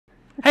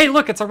Hey,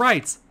 look, it's a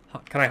rights.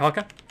 Can I honk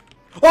it?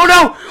 Oh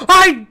no!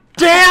 I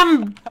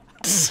damn!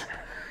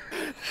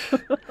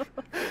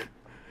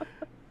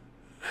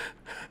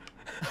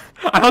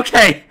 I'm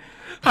okay.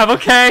 I'm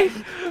okay.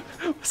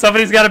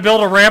 Somebody's got to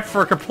build a ramp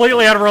for a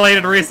completely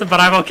unrelated reason, but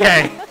I'm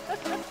okay.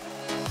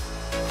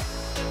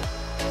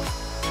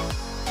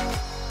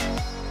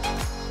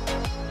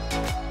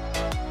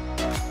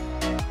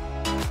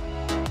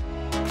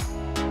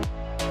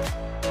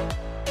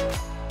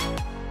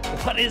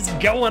 What is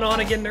going on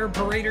again, Nerd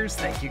Paraders?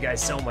 Thank you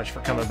guys so much for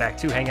coming back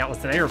to hang out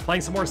with today. We're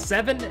playing some more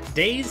 7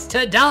 Days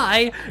to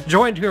Die.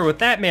 Joined here with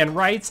that man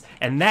Rights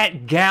and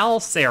that gal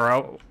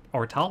Sarah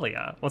or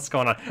Talia. What's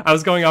going on? I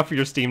was going off of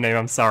your Steam name.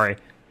 I'm sorry.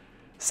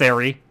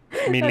 Sari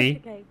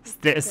Mili,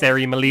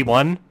 Sari Mili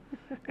 1,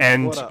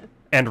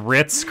 and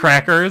Ritz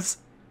Crackers.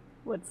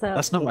 What's up?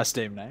 That's not my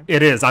Steam name.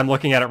 It is. I'm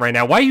looking at it right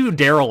now. Why are you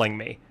Darryling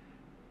me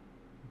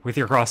with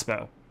your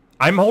crossbow?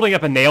 I'm holding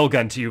up a nail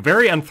gun to you,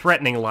 very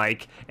unthreatening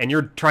like, and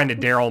you're trying to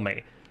Daryl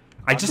me.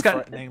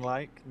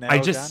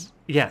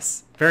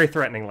 Yes, very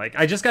threatening like.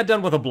 I just got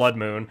done with a Blood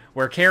Moon,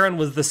 where Karen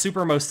was the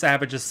super most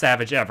savagest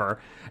savage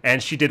ever,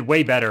 and she did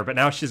way better, but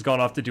now she's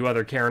gone off to do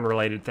other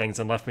Karen-related things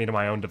and left me to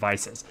my own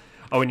devices.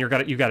 Oh, and you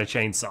got a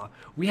chainsaw.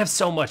 We have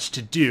so much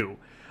to do.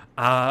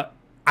 I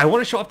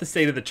want to show off the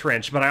state of the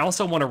trench, but I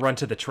also want to run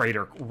to the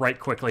trader right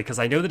quickly, because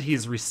I know that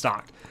he's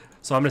restocked.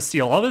 So I'm going to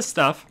steal all this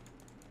stuff.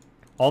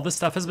 All this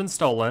stuff has been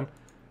stolen.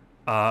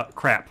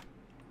 Crap.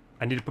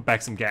 I need to put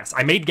back some gas.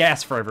 I made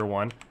gas for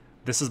everyone.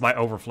 This is my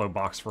overflow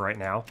box for right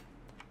now.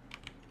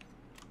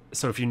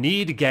 So if you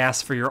need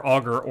gas for your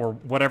auger or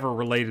whatever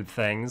related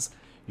things,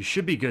 you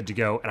should be good to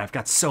go. And I've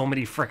got so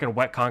many freaking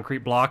wet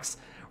concrete blocks.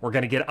 We're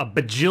going to get a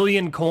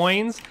bajillion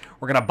coins.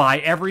 We're going to buy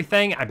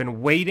everything. I've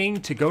been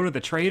waiting to go to the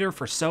trader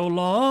for so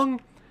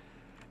long.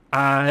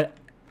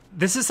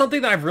 This is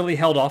something that I've really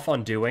held off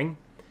on doing.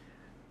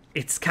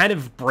 It's kind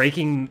of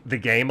breaking the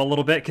game a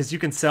little bit, because you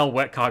can sell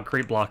wet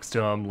concrete blocks to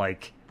them,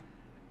 like,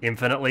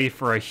 infinitely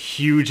for a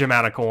huge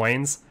amount of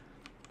coins.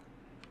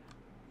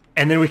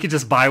 And then we could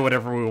just buy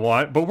whatever we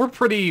want. But we're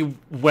pretty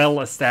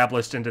well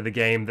established into the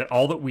game that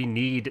all that we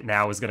need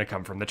now is going to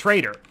come from the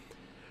trader.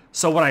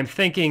 So what I'm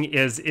thinking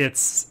is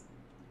it's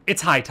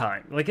high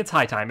time. Like, it's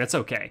high time. It's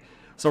okay.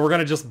 So we're going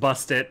to just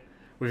bust it.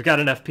 We've got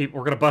enough people.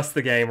 We're going to bust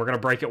the game. We're going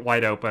to break it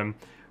wide open.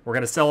 We're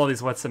going to sell all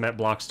these wet cement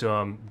blocks to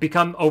them,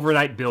 become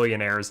overnight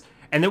billionaires,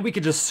 and then we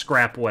could just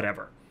scrap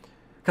whatever.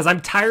 Because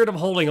I'm tired of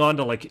holding on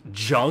to, like,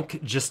 junk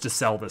just to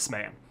sell this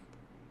man.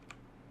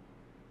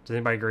 Does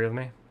anybody agree with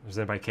me? Does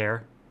anybody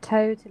care?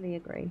 Totally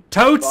agree.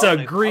 Totes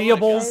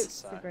agreeables.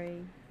 Totes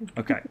agree.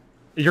 Okay.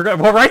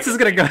 Well, Wrights is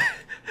going to go...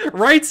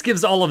 Wrights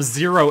gives all of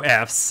 0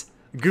 Fs.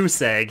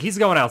 Goose egg. He's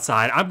going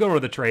outside. I'm going to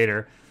the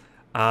trader.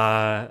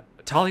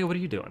 Talia, what are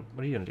you doing?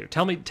 What are you going to do?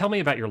 Tell me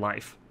about your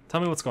life. Tell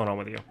me what's going on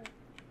with you.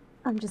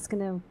 I'm just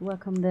gonna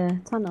work on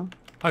the tunnel.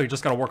 Oh, you're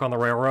just gonna work on the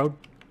railroad?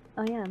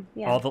 I am,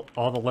 yeah.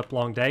 All the lip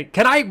long day.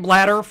 Can I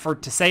ladder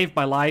to save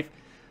my life?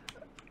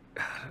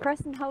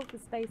 Press and hold the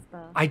space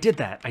bar. I did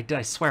that.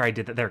 I swear I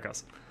did that. There it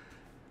goes.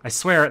 I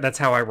swear that's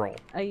how I roll.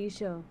 Are you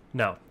sure?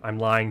 No, I'm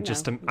lying.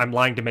 No. I'm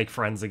lying to make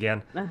friends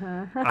again.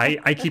 Uh-huh.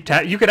 I keep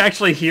you could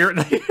actually hear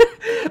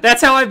it.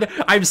 That's how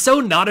I'm so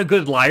not a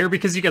good liar,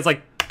 because you guys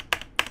like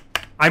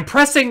I'm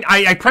pressing.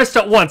 I pressed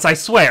it once. I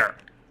swear.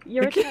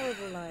 You're a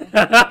terrible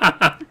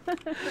liar.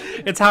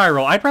 It's how I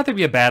roll. I'd rather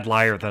be a bad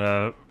liar than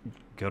a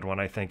good one,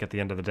 I think, at the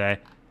end of the day.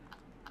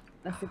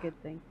 That's a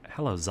good thing.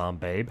 Hello,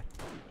 zombabe.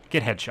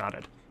 Get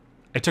headshotted.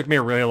 It took me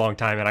a really long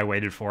time, and I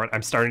waited for it.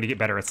 I'm starting to get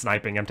better at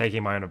sniping. I'm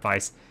taking my own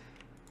advice.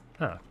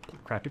 Huh.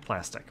 Crappy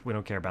plastic. We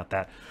don't care about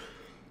that.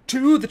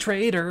 To the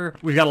trader.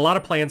 We've got a lot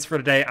of plans for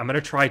today. I'm going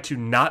to try to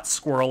not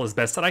squirrel as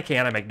best that I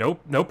can. I make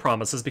no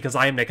promises, because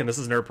I am Nick, and this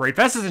is Nerd Parade.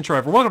 Fastest intro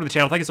ever. Welcome to the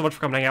channel. Thank you so much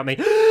for coming hang out with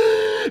me.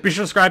 Be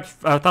sure to subscribe,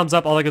 thumbs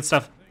up, all that good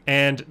stuff.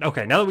 And,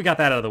 okay, now that we got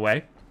that out of the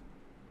way.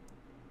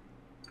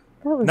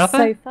 That was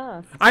Nothing? so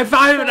fast.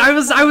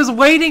 I was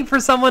waiting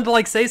for someone to,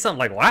 like, say something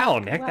like, wow,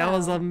 Nick, that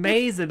was Wow.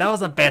 amazing. That was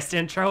the best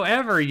intro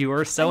ever. You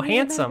were so And you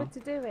handsome. remembered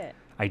to do it.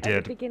 I At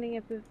did. the beginning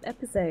of the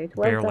episode.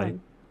 Well Barely.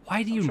 done.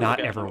 Why do you sure not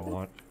we'll get ever another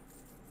want...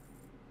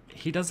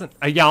 He doesn't...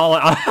 yeah,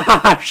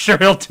 I'm sure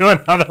he'll do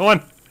another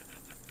one.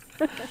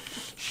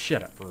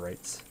 Shut up,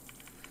 Rights.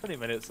 20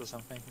 minutes or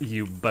something.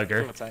 You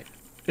bugger. Give or take.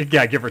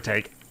 Yeah, give or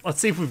take. Let's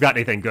see if we've got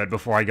anything good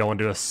before I go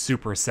into a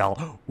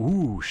supercell.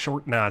 Ooh,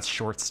 it's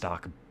short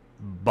stock.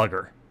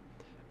 Bugger.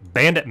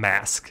 Bandit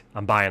mask.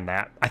 I'm buying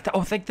that. I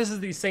think this is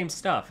the same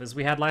stuff as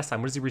we had last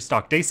time. What does he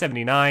restock? Day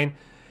 79.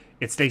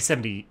 It's day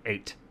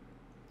 78.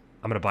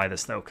 I'm going to buy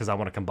this, though, because I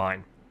want to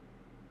combine.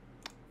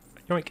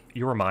 Yoink,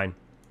 you were mine.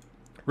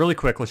 Really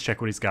quick, let's check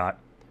what he's got.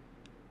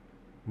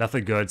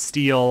 Nothing good.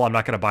 Steel, I'm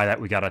not going to buy that.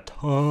 We got a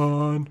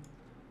ton.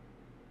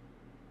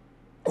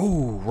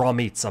 Ooh, raw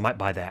meats. I might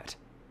buy that.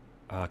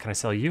 Can I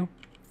sell you?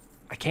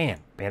 I can.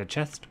 Bandit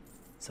chest.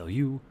 Sell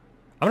you.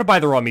 I'm going to buy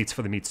the raw meats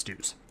for the meat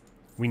stews.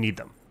 We need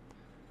them.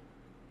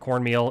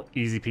 Cornmeal,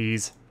 easy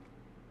peas.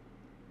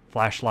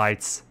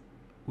 Flashlights.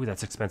 Ooh,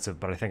 that's expensive,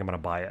 but I think I'm going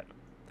to buy it.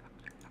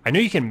 I know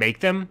you can make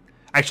them.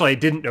 Actually, I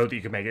didn't know that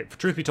you could make it.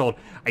 Truth be told,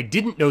 I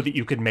didn't know that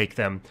you could make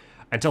them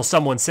until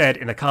someone said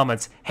in the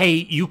comments, hey,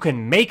 you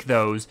can make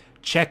those,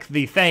 check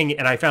the thing,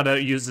 and I found out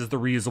it uses the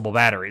reusable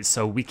batteries.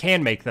 So we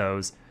can make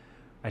those.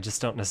 I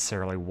just don't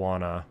necessarily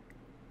want to.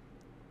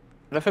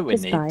 I don't think we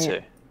Just need buy to.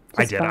 it.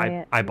 I Just did. buy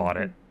it. I bought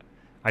it.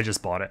 I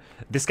just bought it.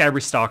 This guy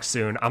restocks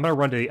soon. I'm going to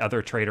run to the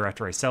other trader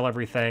after I sell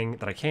everything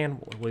that I can.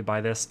 Will we buy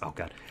this? Oh,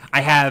 God.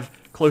 I have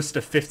close to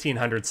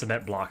 1,500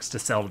 cement blocks to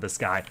sell to this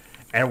guy,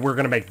 and we're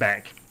going to make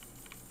bank.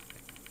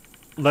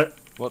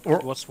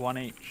 What's one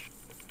each?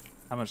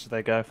 How much do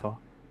they go for?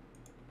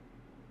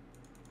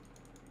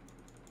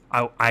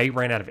 I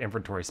ran out of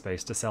inventory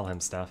space to sell him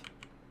stuff.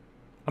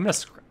 I'm going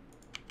to...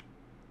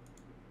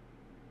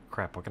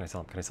 Crap, what can I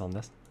sell him? Can I sell him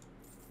this?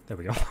 There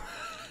we go.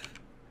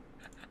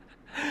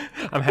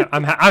 I'm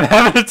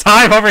having a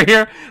time over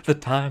here. The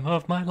time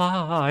of my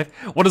life.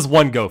 What does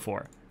one go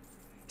for?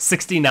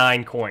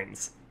 69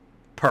 coins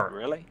per.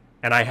 Really?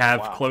 And I have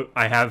Wow.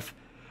 I have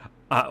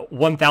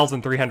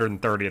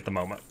 1,330 at the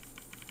moment.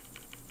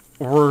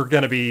 We're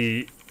gonna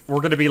be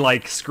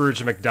like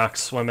Scrooge McDuck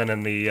swimming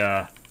in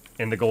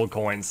the gold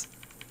coins.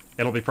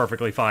 It'll be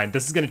perfectly fine.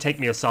 This is gonna take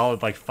me a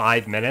solid like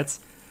 5 minutes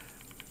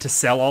to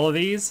sell all of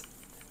these.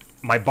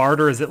 My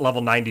barter is at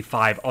level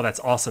 95. Oh, that's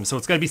awesome. So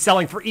it's going to be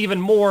selling for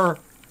even more.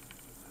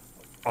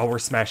 Oh, we're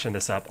smashing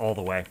this up all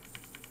the way.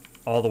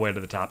 All the way to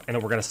the top. And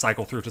then we're going to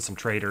cycle through to some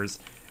traders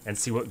and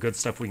see what good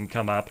stuff we can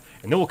come up.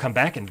 And then we'll come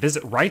back and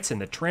visit Wrights in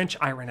the trench.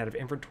 I ran out of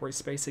inventory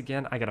space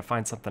again. I got to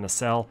find something to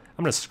sell.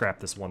 I'm going to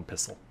scrap this one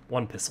pistol.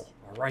 One pistol.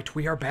 All right,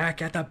 we are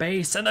back at the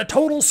base. And the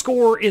total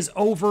score is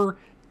over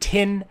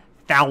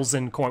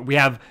 10,000 coins. We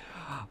have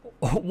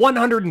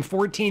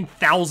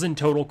 114,000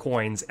 total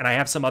coins, and I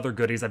have some other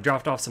goodies. I've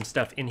dropped off some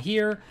stuff in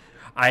here.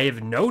 I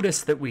have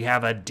noticed that we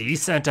have a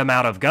decent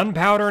amount of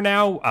gunpowder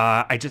now.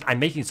 I'm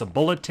making some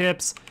bullet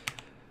tips.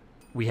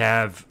 We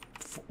have,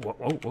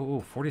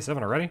 whoa,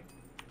 47 already?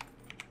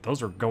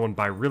 Those are going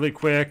by really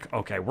quick.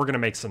 Okay, we're gonna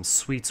make some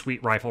sweet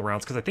rifle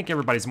rounds, because I think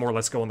everybody's more or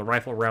less going the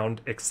rifle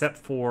round, except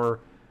for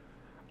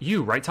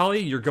you, right, Tali?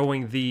 You're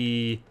going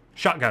the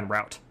shotgun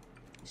route.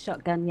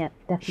 Shotgun, yep,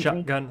 definitely.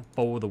 Shotgun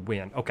for the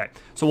win. Okay,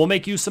 so we'll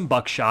make you some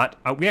buckshot.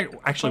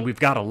 We've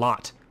got a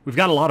lot. We've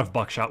got a lot of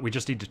buckshot. We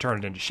just need to turn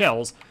it into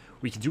shells.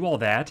 We can do all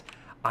that.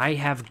 I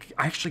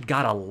actually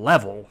got a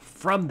level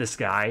from this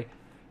guy.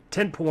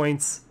 10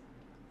 points.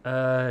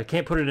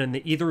 Can't put it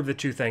in either of the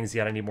two things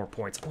yet. I need more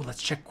points. Oh,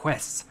 let's check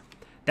quests.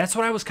 That's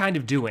what I was kind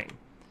of doing.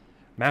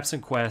 Maps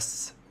and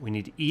quests. We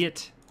need to eat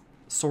it,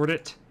 sort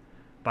it.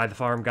 Buy the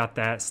farm, got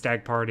that.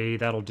 Stag party,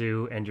 that'll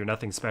do. And you're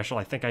nothing special.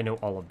 I think I know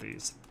all of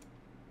these.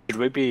 Should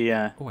we be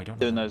I don't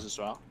doing know. those as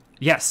well?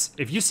 Yes,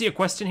 if you see a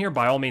quest in here,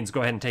 by all means, go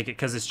ahead and take it,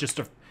 because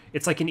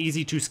it's like an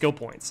easy 2 skill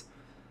points.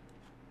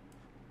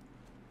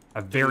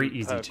 A very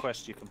easy Per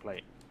quest you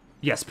complete.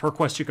 Yes, per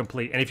quest you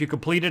complete, and if you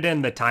complete it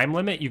in the time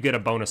limit, you get a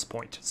bonus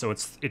point. So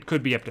it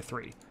could be up to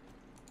 3.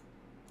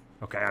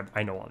 Okay,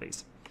 I know all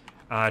these.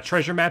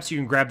 Treasure maps, you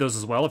can grab those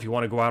as well if you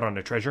want to go out on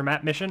a treasure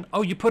map mission.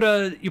 Oh, you put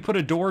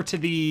a door to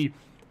the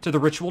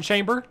ritual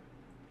chamber.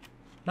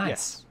 Nice.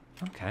 Yes.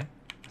 Okay,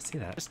 I see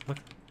that. Just Look.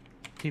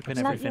 keeping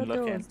You like everything your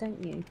looking. doors,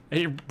 don't you?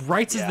 It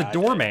writes as Yeah, the I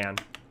do. doorman.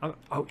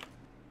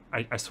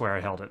 I swear I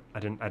held it. I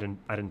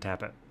didn't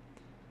tap it.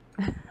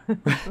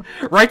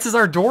 Wrights is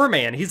our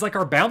doorman. He's like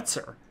our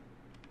bouncer.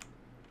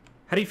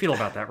 How do you feel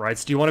about that,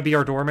 Wrights? Do you want to be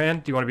our doorman?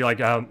 Do you want to be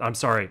like, I'm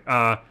sorry,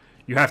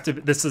 you have to,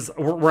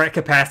 we're at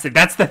capacity.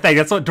 That's the thing.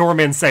 That's what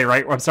doormen say,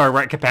 right? I'm sorry,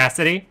 we're at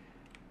capacity.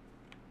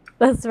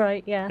 That's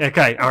right, yeah.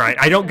 Okay, all right.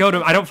 I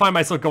don't find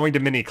myself going to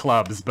many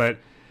clubs, but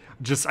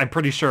I'm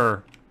pretty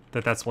sure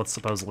that that's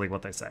supposedly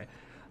what they say.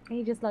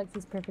 He just likes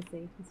his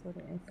privacy, that's what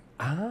it is.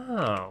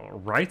 Oh,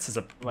 Wrights is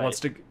wants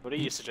to. What are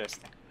you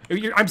suggesting?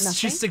 Nothing?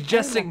 She's Oh,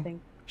 suggesting.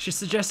 nothing. She's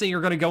suggesting you're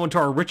going to go into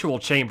our ritual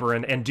chamber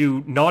and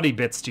do naughty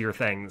bits to your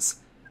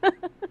things.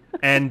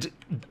 And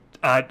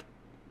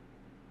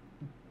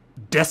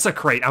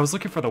desecrate. I was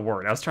looking for the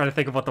word. I was trying to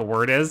think of what the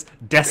word is.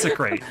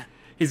 Desecrate.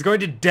 He's going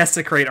to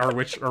desecrate our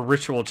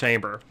ritual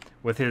chamber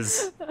with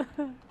his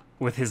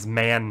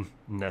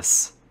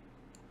manness.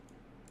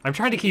 I'm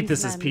trying to keep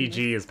this as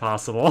PG as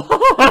possible.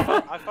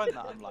 I find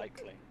that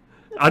unlikely.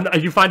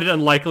 You find it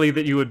unlikely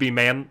that you would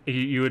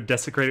you would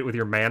desecrate it with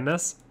your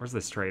manness? Where's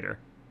this trader?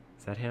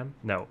 Is that him?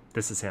 No,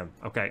 this is him.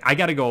 Okay, I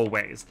gotta go a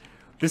ways.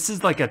 This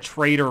is like a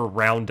trader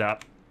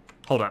roundup.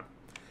 Hold on.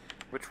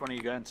 Which one are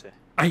you going to?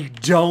 I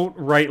don't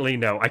rightly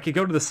know. I could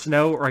go to the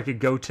snow, or I could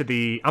go to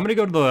the... I'm gonna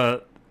go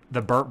to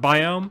the burnt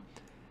biome,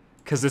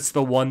 because it's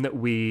the one that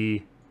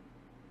we...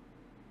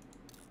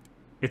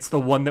 It's the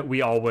one that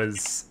we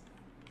always...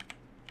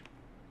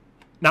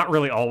 Not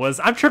really always.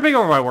 I'm tripping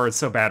over my words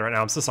so bad right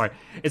now. I'm so sorry.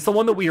 It's the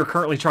one that we are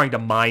currently trying to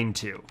mine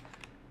to.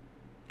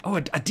 Oh,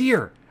 a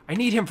deer. I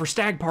need him for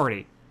stag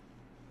party.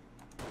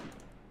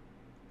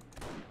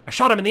 I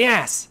shot him in the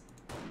ass.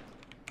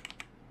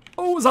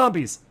 Oh,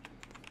 zombies.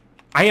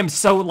 I am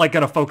so, like,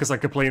 gonna focus on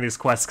completing these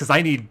quests because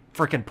I need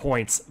freaking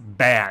points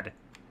bad.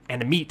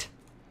 And meat.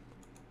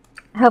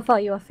 How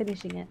far you are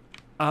finishing it?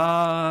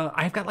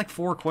 I've got like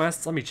 4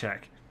 quests. Let me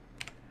check.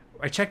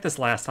 I checked this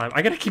last time.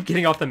 I gotta keep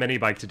getting off the mini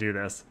bike to do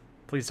this.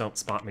 Please don't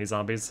spot me,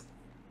 zombies.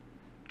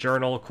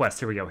 Journal, quest.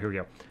 Here we go, here we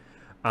go.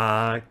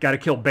 Gotta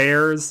kill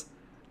bears.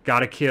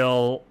 Gotta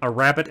kill a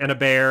rabbit and a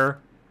bear.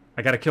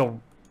 I gotta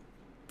kill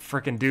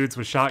freaking dudes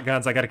with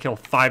shotguns. I gotta kill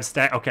 5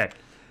 stack. Okay.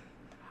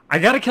 I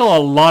gotta kill a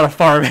lot of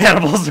farm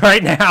animals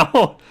right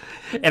now.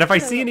 And if I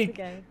see any...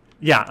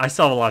 Yeah, I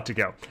still have a lot to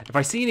go. If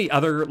I see any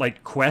other,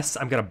 like, quests,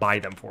 I'm gonna buy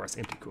them for us.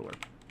 Empty cooler.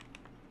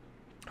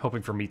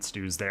 Hoping for meat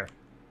stews there.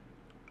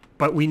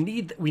 But we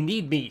need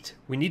meat.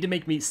 We need to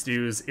make meat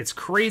stews. It's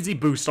crazy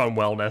boost on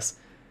wellness.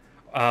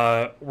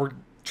 We're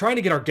trying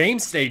to get our game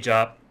stage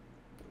up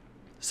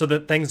so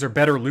that things are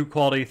better loot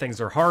quality, things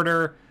are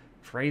harder.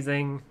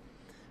 Phrasing.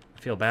 I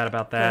feel bad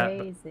about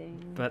that.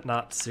 But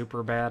not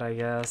super bad, I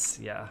guess.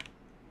 Yeah.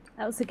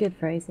 That was a good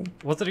phrasing.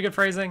 Was it a good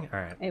phrasing? All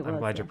right. I'm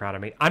glad you're proud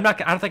of me. I don't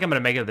think I'm going to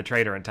make it to the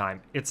trader in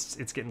time. It's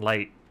getting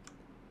late.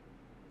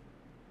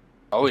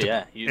 Oh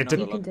yeah, You can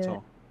do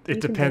it. It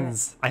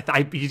depends.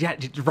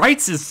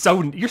 Rights is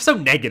so... You're so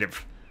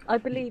negative. I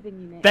believe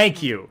in you, Nick.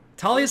 Thank you.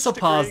 Talia's so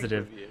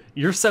positive.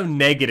 You're so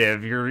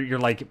negative. You're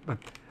like...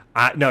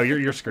 no,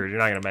 you're screwed. You're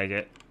not going to make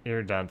it.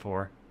 You're done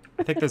for.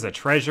 I think there's a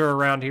treasure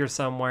around here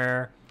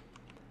somewhere.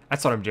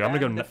 That's what I'm doing. I'm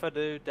going to go...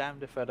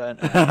 Damned if I do, damned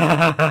if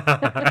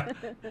I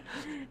don't.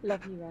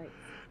 Love you, right?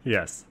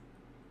 Yes.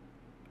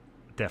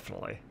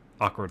 Definitely.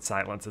 Awkward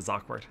silence is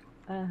awkward.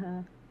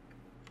 Uh-huh.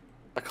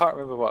 I can't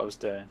remember what I was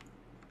doing.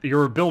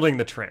 You're building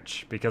the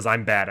trench, because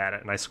I'm bad at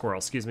it, and I squirrel.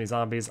 Excuse me,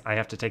 zombies. I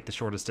have to take the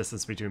shortest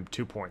distance between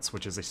 2 points,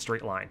 which is a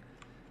straight line.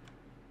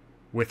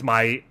 With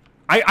my...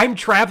 I'm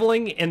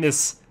traveling in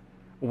this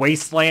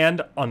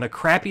wasteland on the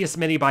crappiest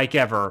mini bike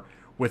ever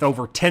with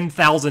over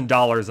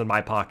 $10,000 in my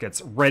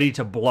pockets, ready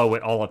to blow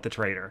it all at the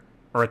trader,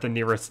 or at the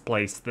nearest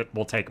place that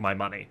will take my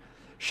money.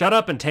 Shut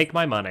up and take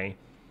my money.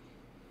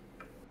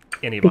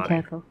 Anybody. Be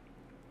careful.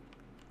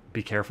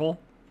 Be careful?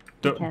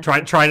 Be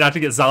careful. Try not to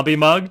get zombie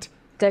mugged?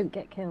 Don't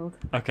get killed.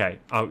 Okay.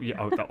 Oh, yeah.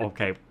 Oh,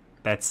 okay.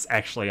 That's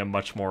actually a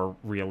much more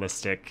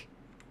realistic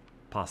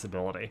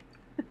possibility.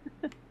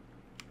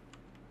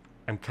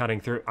 I'm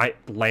cutting through.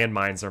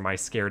 Landmines are my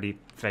scaredy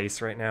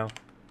face right now.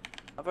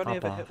 I've only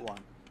ever hit one.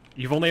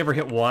 You've only ever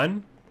hit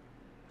one?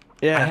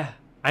 Yeah.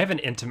 I have an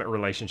intimate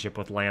relationship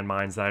with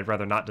landmines that I'd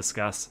rather not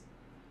discuss.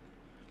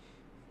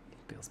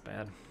 Feels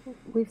bad.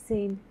 We've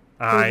seen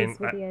previous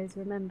videos,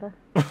 remember?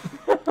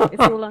 It's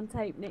all on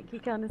tape, Nick. You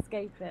can't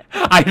escape it.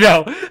 I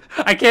know.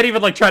 I can't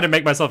even like try to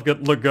make myself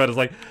look good. It's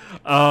like,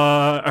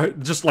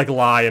 just like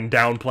lie and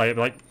downplay it.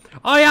 Like,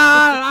 oh yeah,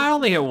 I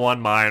only hit one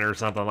mine or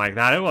something like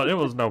that. It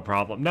was no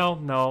problem.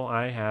 No,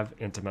 I have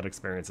intimate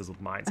experiences with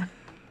mines.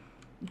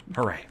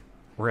 Hooray!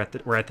 We're at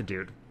the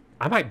dude.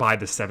 I might buy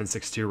the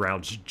 7.62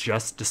 rounds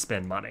just to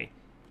spend money.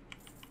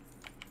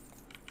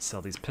 Sell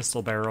these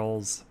pistol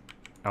barrels.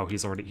 Oh, he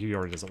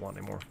already doesn't want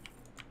any more.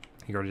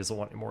 He already doesn't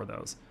want any more of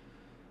those.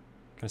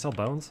 Can I sell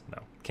bones?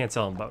 No. Can't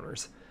sell them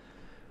boners.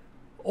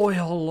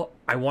 Oil.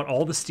 I want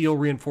all the steel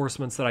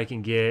reinforcements that I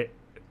can get.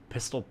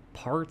 Pistol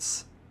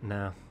parts?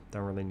 No.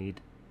 Don't really need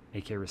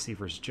AK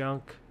receivers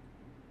junk.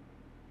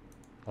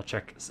 I'll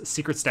check.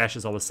 Secret stash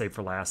is always saved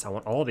for last. I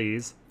want all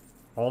these.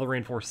 All the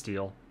reinforced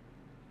steel.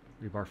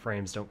 Rebar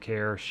frames, don't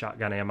care.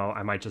 Shotgun ammo.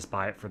 I might just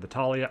buy it for the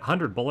Talia.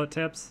 100 bullet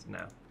tips?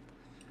 No.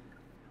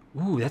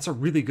 Ooh, that's a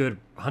really good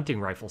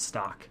hunting rifle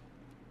stock.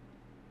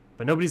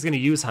 But nobody's going to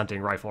use hunting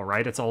rifle,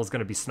 right? It's always going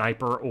to be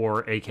sniper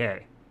or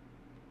AK.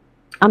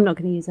 I'm not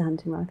going to use a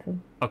hunting rifle.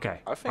 Okay.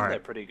 I think they're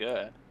pretty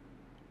good.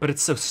 But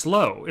it's so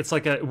slow. It's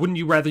like wouldn't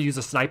you rather use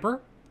a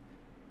sniper?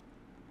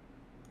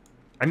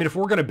 I mean, if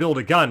we're going to build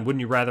a gun, wouldn't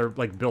you rather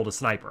like build a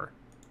sniper?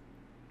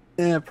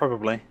 Yeah,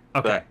 probably.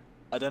 Okay. But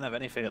I don't have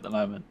anything at the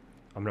moment.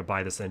 I'm going to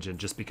buy this engine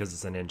just because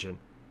it's an engine.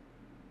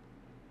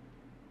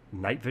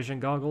 Night vision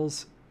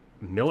goggles.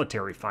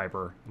 Military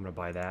fiber. I'm going to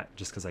buy that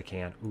just because I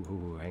can.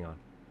 Ooh, hang on.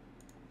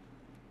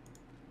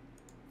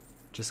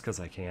 Just because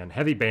I can.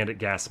 Heavy bandit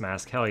gas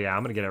mask. Hell yeah,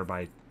 I'm going to get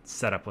everybody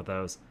set up with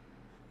those.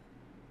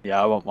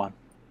 Yeah, I want one.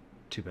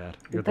 Too bad.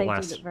 They do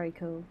look very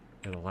cool.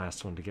 You're the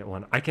last one to get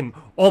one. I can...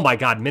 Oh my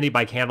god, mini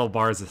bike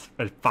handlebars is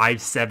at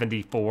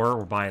 574.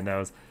 We're buying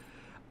those.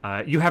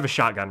 You have a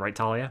shotgun, right,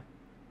 Talia?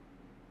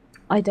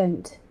 I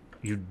don't.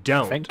 You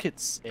don't? I think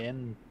it's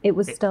in... It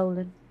was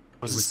stolen.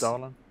 Was it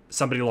stolen?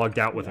 Somebody logged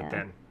out with it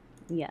then.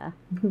 Yeah.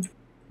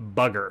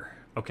 Bugger.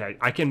 Okay,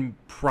 I can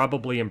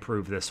probably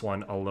improve this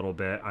one a little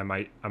bit. I'm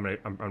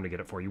gonna get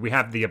it for you. We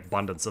have the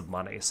abundance of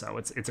money, so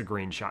it's a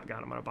green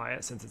shotgun. I'm gonna buy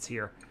it since it's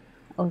here.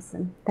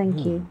 Awesome.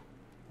 Thank you.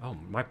 Oh,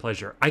 my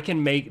pleasure. I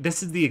can make...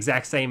 This is the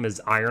exact same as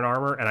iron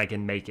armor, and I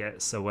can make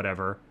it, so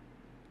whatever.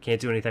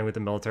 Can't do anything with the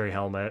military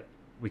helmet.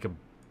 We could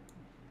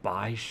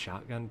buy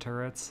shotgun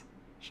turrets.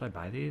 Should I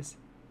buy these?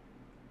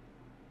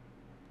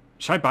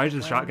 Should I buy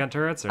the shotgun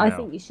turrets, or no? I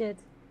think you should.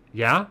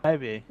 Yeah?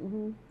 Maybe.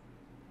 Mm-hmm.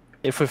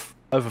 If we're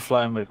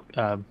overflowing with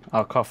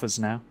our coffers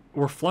now.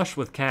 We're flush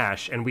with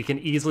cash, and we can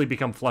easily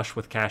become flush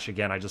with cash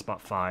again. I just bought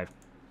 5.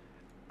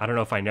 I don't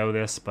know if I know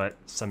this, but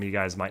some of you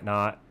guys might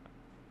not.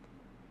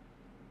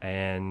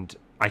 And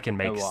I can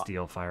make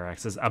steel fire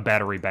axes. A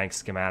battery bank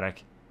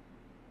schematic.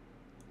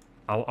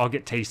 I'll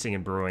get tasting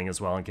and brewing as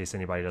well in case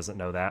anybody doesn't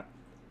know that.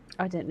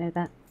 I don't know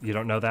that. You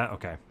don't know that?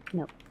 Okay.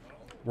 No.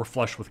 We're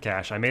flush with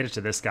cash. I made it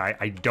to this guy.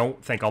 I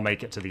don't think I'll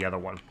make it to the other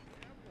one.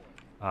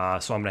 So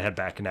I'm going to head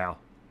back now.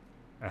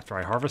 After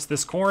I harvest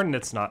this corn,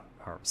 it's not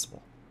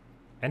harvestable.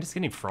 And it's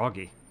getting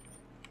froggy.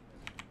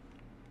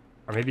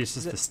 Or maybe it's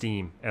just the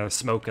steam and the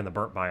smoke and the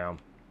burnt biome.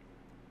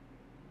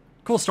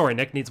 Cool story,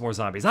 Nick. Needs more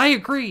zombies. I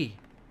agree!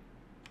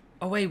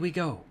 Away we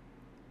go.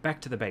 Back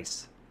to the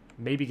base.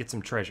 Maybe get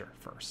some treasure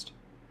first.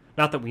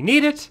 Not that we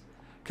need it,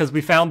 because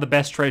we found the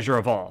best treasure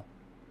of all.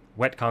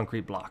 Wet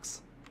concrete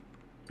blocks.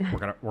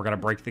 We're gonna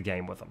break the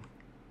game with them.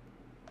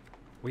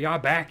 We are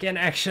back in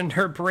action,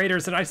 Nerd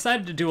Paraders, and I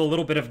decided to do a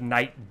little bit of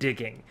night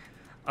digging.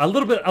 A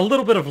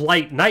little bit of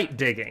light night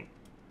digging.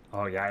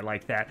 Oh yeah, I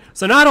like that.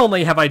 So not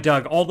only have I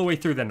dug all the way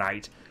through the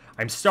night,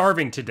 I'm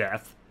starving to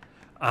death.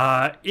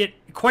 It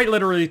quite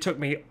literally took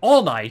me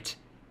all night.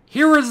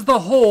 Here is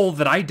the hole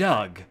that I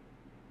dug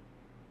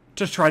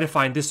to try to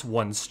find this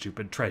one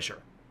stupid treasure.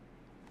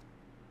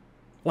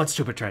 One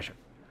stupid treasure.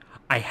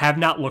 I have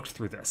not looked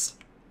through this.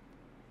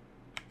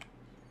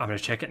 I'm going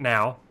to check it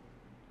now.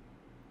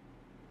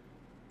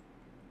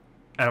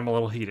 And I'm a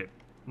little heated.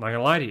 I'm not going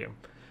to lie to you.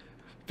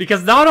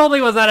 Because not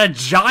only was that a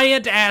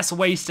giant-ass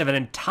waste of an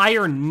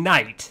entire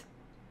night,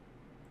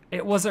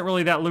 it wasn't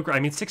really that lucrative.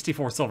 I mean,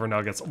 64 silver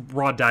nuggets,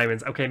 raw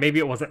diamonds. Okay, maybe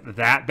it wasn't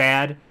that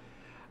bad.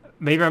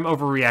 Maybe I'm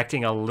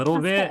overreacting a little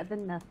bit. It's better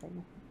than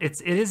nothing.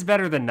 It is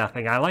better than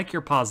nothing. I like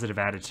your positive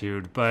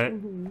attitude, but...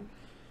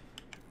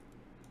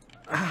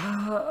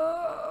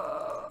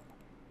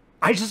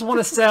 I just want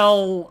to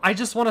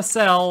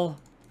sell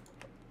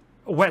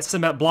wet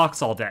cement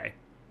blocks all day.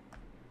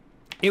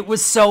 It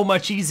was so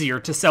much easier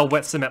to sell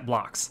wet cement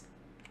blocks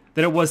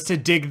than it was to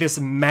dig this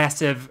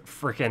massive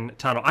freaking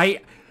tunnel. I'm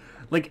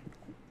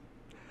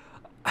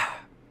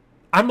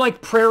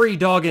like Prairie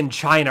Dog in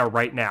China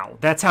right now.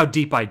 That's how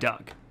deep I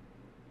dug.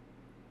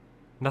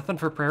 Nothing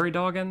for Prairie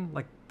Dogging?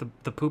 Like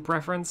the poop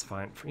reference?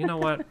 Fine. You know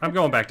what? I'm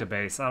going back to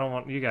base. I don't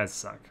want... You guys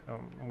suck.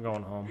 I'm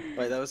going home.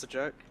 Wait, that was a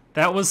joke?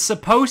 That was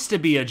supposed to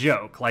be a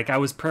joke. Like I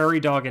was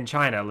Prairie Dog in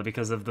China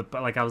because of the...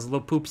 Like I was a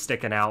little poop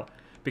sticking out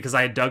because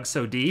I had dug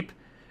so deep.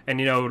 And,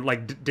 you know,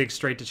 like dig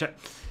straight to China.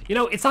 You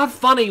know, it's not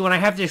funny when I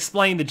have to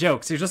explain the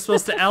jokes. You're just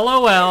supposed to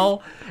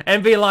LOL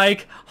and be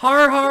like,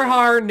 har, har,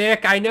 har,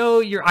 Nick, I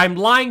know I'm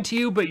lying to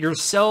you, but you're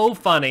so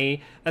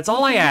funny. That's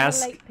all I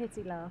ask. Late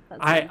pity laugh.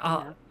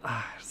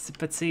 That's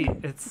but see,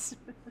 it's...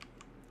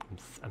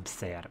 I'm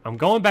sad. I'm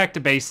going back to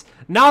base,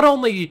 not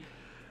only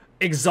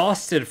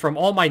exhausted from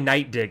all my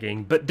night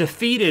digging, but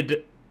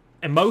defeated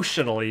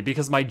emotionally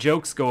because my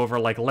jokes go over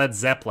like Led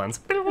Zeppelin's.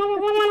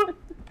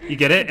 You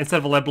get it? Instead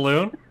of a lead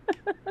balloon?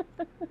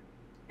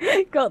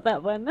 Got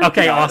that one.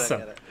 Okay, No,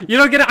 awesome. I don't get it. You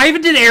don't get it? I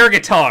even did air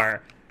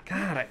guitar.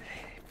 God, I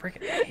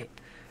freaking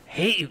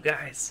hate you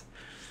guys.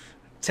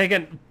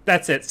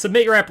 That's it.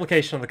 Submit your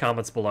application in the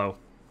comments below.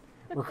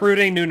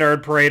 Recruiting new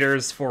nerd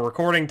paraders for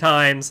recording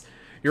times.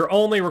 Your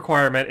only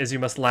requirement is you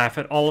must laugh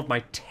at all of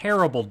my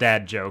terrible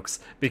dad jokes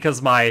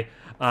because my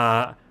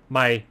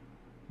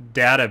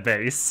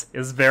database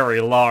is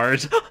very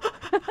large.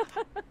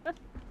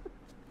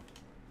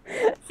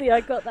 See,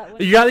 I got that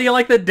one. You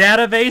like the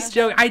database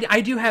joke?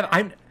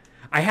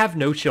 I have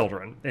no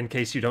children, in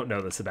case you don't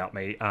know this about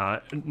me,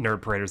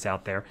 nerd paraders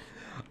out there.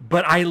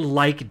 But I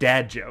like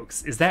dad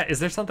jokes. Is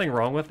there something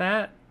wrong with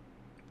that?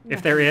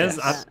 If there is,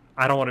 Yes.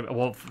 I don't want to.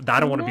 Well, I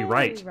don't want to be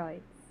right.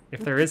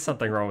 If there is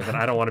something wrong with it,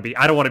 I don't want to be.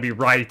 I don't want to be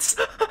right.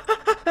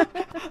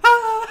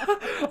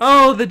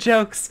 Oh, the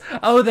jokes!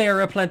 Oh, they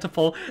are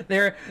plentiful.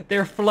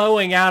 They're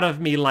flowing out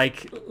of me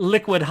like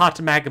liquid hot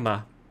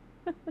magma.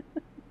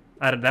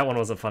 That one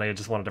wasn't funny. I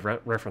just wanted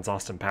to reference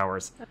Austin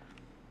Powers.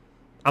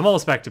 I'm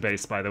almost back to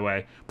base, by the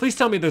way. Please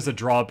tell me there's a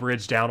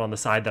drawbridge down on the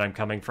side that I'm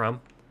coming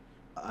from.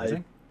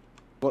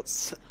 What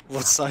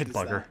side is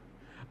Bugger.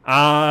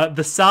 that?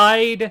 The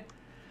side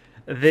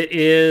that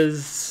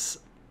is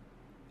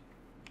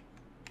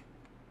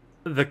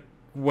the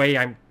way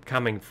I'm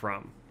coming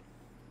from.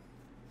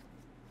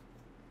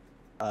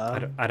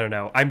 I don't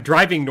know. I'm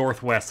driving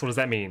northwest. What does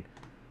that mean?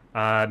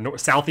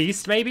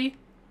 Southeast, maybe?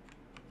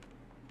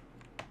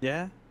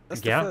 Yeah,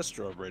 that's Yeah. the first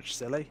drawbridge,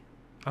 silly.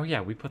 Oh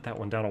yeah, we put that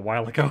one down a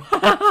while ago.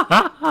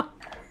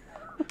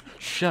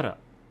 Shut up,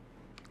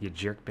 you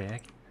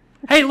jerkbag.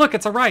 Hey, look,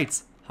 it's a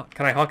rights.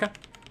 Can I honk it?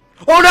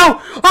 Oh no!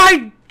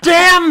 I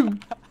damn!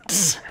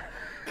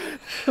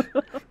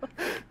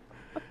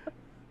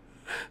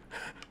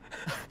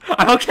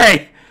 I'm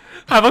okay.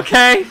 I'm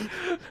okay.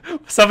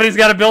 Somebody's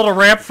got to build a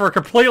ramp for a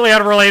completely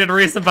unrelated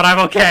reason, but I'm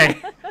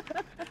okay.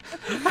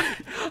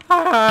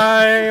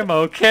 I'm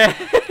okay.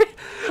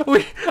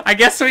 I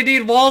guess we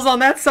need walls on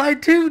that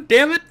side too,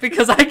 damn it,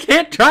 because I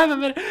can't drive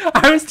them in.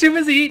 I was too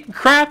busy eating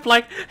crap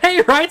like,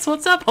 hey, Rights,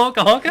 what's up,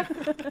 honka honka?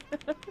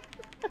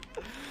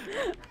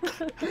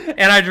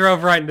 And I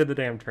drove right into the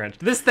damn trench.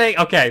 This thing,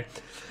 okay.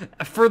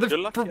 You're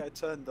lucky I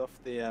turned off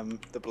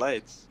the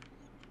blades.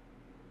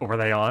 Were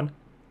they on?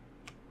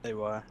 They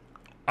were.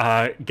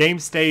 Game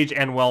stage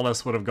and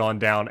wellness would have gone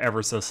down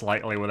ever so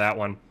slightly with that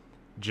one.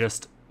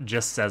 Just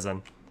says.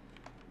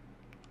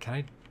 Can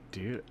I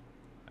do...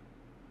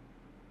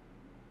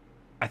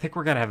 I think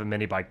we're gonna have a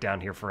mini bike down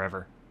here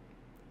forever.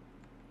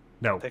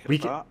 No, we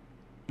can...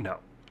 No.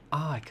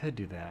 Oh, I could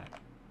do that.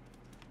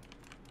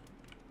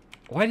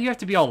 Why do you have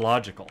to be all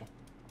logical?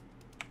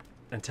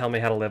 And tell me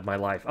how to live my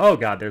life. Oh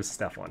god, there's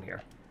stuff on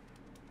here.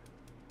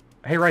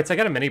 Hey, Rights, I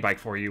got a mini bike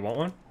for you. You want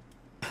one?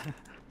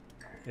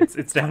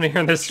 It's down here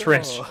in this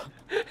trench.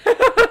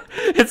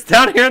 It's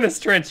down here in this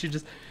trench. You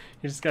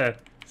just gotta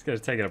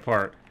take it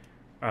apart.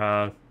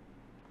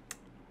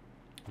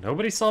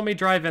 Nobody saw me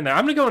drive in there.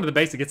 I'm gonna go into the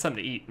base to get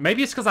something to eat.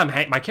 Maybe it's because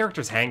my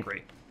character's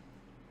hangry.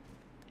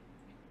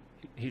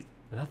 He's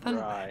nothing.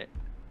 Right.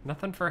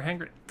 Nothing for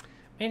hangry.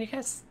 Man, you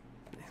guys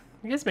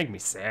make me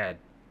sad.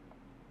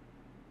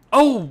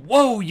 Oh,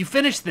 whoa! You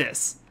finished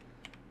this.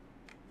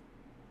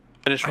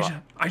 Finish what?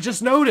 I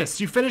just noticed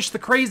you finished the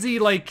crazy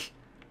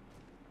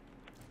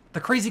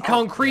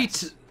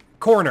concrete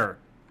corner.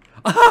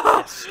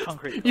 Yes,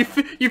 concrete.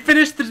 You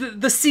finished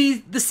the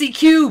C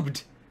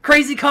cubed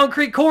crazy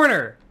concrete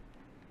corner.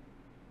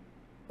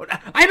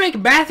 I make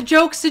math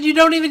jokes and you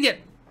don't even get.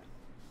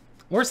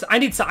 I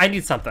need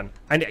something.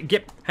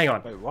 Hang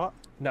on. Wait, what?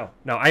 No.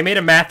 I made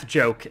a math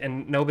joke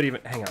and nobody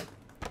even. Hang on.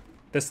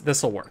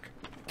 This'll work.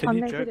 Can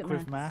you joke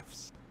with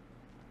maths?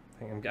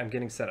 I'm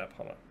getting set up.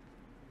 Hold on.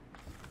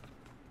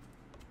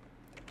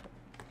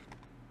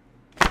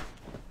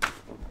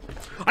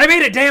 I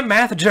made a damn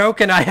math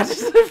joke and I had to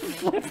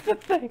flip the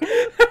thing.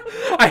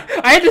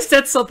 I had to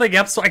set something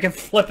up so I could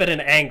flip it in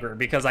anger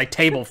because I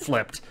table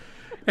flipped.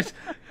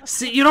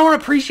 See, you don't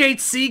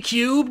appreciate C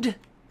cubed?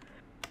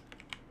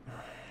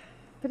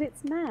 But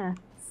it's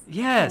maths.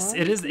 Yes,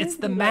 it is. It's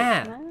the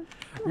math. Math.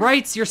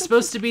 Right, you're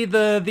supposed to be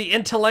the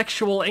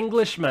intellectual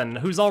Englishman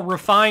who's all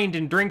refined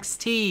and drinks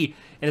tea.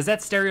 And is that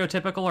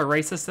stereotypical or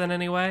racist in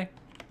any way?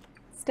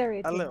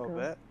 Stereotypical. A little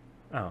bit.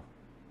 Oh.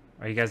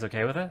 Are you guys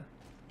okay with it?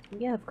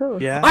 Yeah, of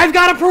course. Yeah. I've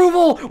got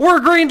approval! We're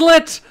green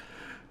lit!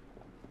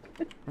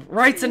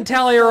 Rights and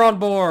Tally are on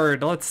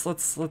board. Let's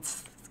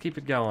keep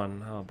it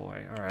going. Oh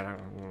boy. Alright,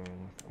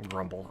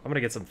 grumble. I'm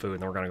gonna get some food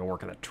and then we're gonna go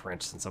work in that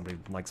trench since somebody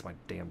likes my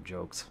damn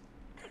jokes.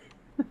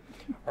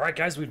 Alright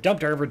guys, we've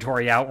dumped our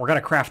inventory out. We're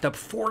gonna craft up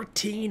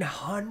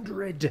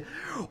 1,400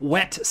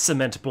 wet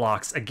cement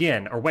blocks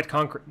again, or wet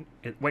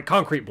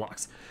concrete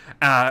blocks.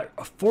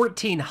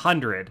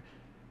 1,400.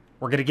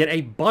 We're gonna get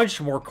a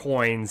bunch more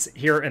coins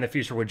here in the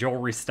future when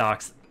Joel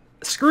restocks.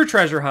 Screw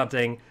treasure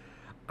hunting.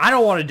 I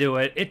don't want to do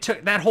it.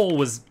 That hole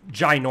was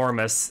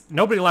ginormous.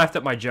 Nobody laughed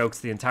at my jokes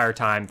the entire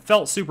time.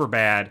 Felt super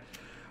bad.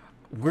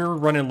 We're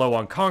running low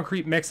on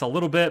concrete mix a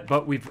little bit,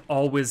 but we've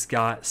always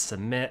got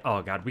cement.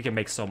 Oh god, we can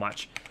make so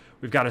much.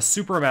 We've got a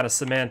super amount of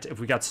cement. If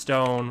we got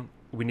stone,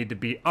 we need to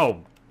be...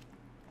 Oh,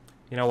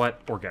 you know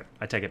what? We're good.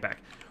 I take it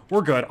back.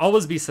 We're good.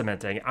 Always be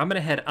cementing. I'm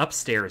going to head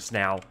upstairs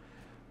now.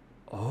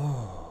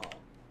 Oh,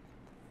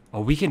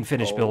 we can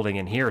finish building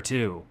in here,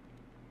 too.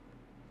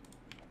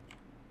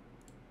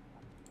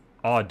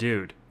 Oh,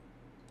 dude.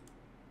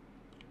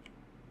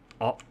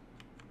 Oh.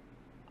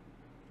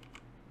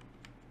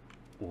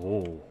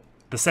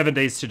 The 7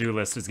 days to-do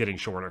list is getting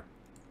shorter.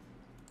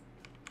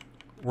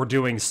 We're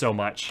doing so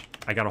much.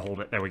 I gotta hold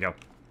it. There we go.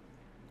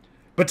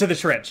 But to the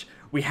trench.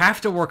 We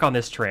have to work on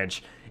this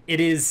trench.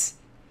 It's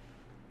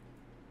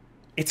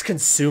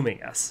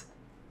consuming us.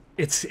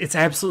 It's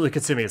absolutely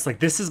consuming us. Like,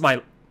 this is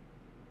my...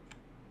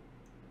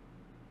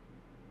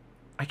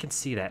 I can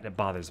see that. It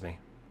bothers me.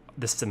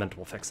 This cement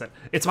will fix it.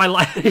 It's my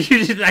life.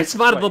 I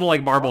spotted little,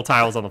 like, marble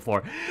tiles on the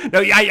floor.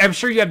 No, I'm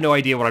sure you have no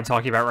idea what I'm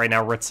talking about right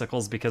now,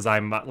 Ritzicles, because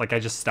I'm, like, I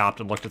just stopped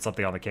and looked at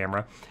something on the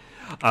camera.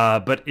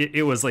 But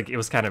it was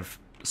kind of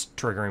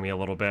triggering me a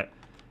little bit.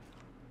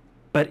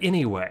 But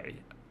anyway,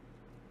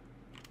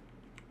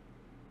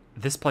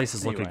 this place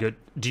is looking good.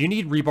 Do you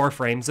need rebar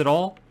frames at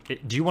all?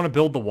 Do you want to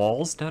build the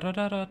walls? I've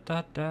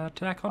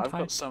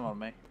got some on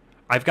me.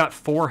 I've got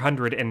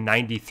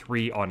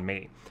 493 on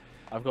me.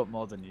 I've got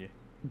more than you.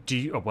 Do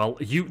you? Well,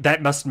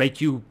 that must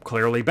make you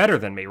clearly better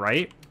than me,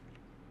 right?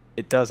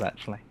 It does,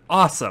 actually.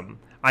 Awesome.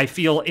 I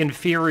feel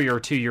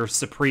inferior to your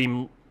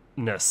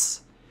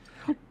supremeness.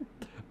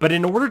 But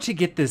in order to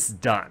get this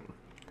done,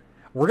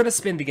 we're going to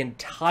spend the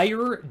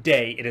entire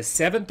day. It is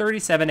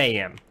 7:37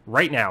 a.m.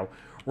 right now.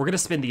 We're going to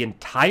spend the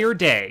entire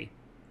day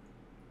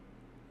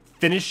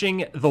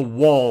finishing the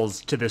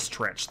walls to this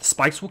trench. The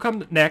spikes will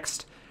come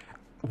next.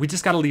 We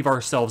just got to leave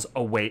ourselves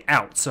a way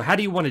out. So how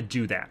do you want to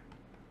do that?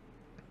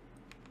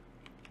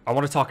 I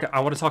want to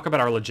talk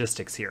about our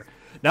logistics here.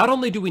 Not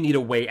only do we need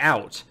a way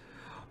out,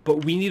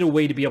 but we need a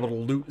way to be able to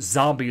loot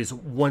zombies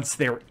once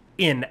they're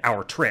in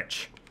our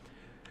trench.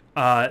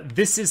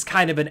 This is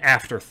kind of an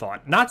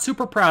afterthought. Not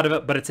super proud of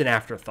it, but it's an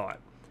afterthought.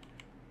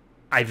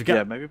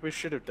 Yeah, maybe we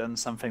should have done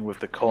something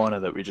with the corner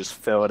that we just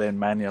filled in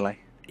manually.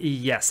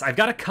 Yes, I've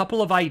got a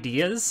couple of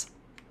ideas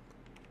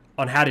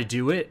on how to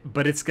do it,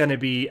 but it's going to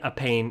be a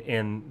pain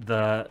in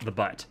the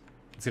butt.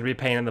 It's going to be a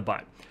pain in the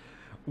butt.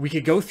 We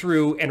could go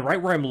through and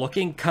right where I'm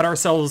looking, cut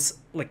ourselves,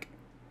 like,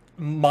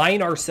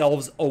 mine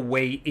ourselves a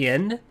way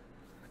in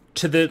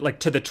to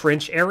the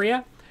trench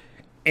area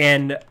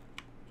and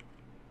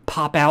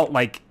pop out,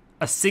 like,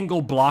 a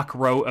single block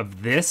row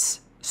of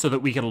this so that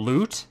we can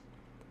loot,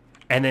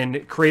 and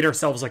then create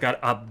ourselves like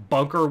a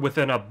bunker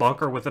within a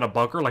bunker within a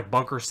bunker, like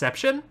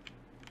bunkerception.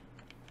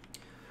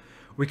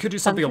 We could do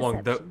something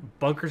along the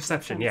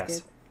bunkerception,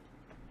 yes. Good.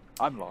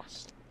 I'm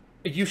lost.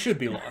 You should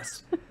be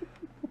lost.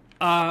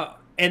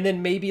 And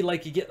then maybe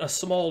like you get a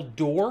small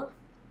door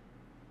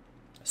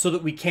so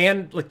that we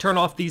can like turn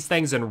off these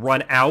things and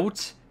run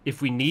out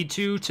if we need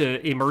to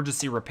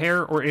emergency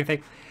repair or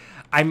anything.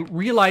 I'm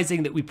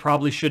realizing that we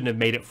probably shouldn't have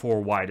made it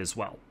 4 wide as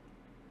well.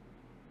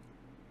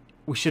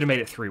 We should have made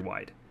it 3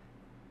 wide.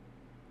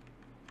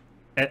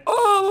 And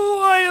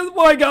oh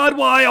my god,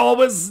 why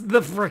always the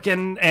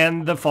frickin'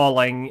 and the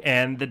falling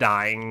and the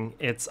dying?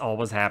 It's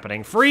always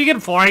happening. Freaking,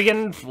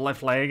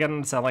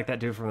 flagging, sound like that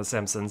dude from The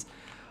Simpsons.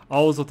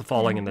 Always with the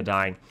falling and the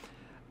dying.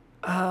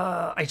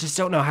 I just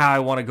don't know how I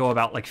want to go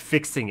about like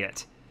fixing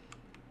it.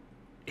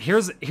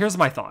 Here's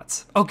my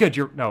thoughts. Oh, good,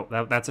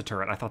 that's a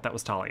turret. I thought that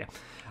was Talia.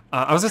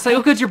 I was gonna say,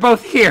 oh, good, you're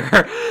both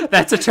here.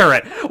 That's a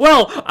turret.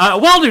 Well,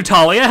 new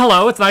Talia.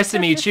 Hello, it's nice to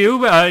meet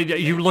you.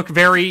 You look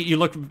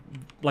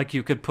like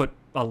you could put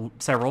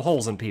several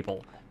holes in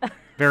people.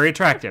 Very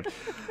attractive.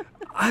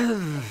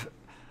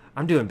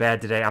 I'm doing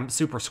bad today. I'm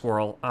super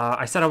squirrel.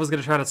 I said I was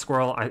gonna try to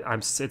squirrel.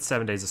 It's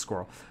 7 days of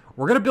squirrel.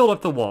 We're gonna build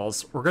up the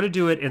walls. We're gonna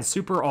do it in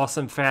super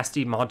awesome,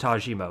 fasty,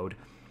 montagey mode.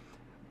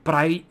 But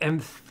I am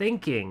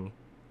thinking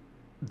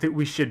that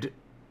we should,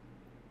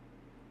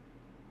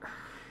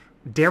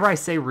 dare I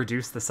say,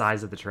 reduce the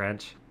size of the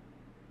trench.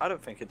 I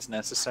don't think it's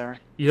necessary.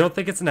 You don't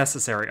think it's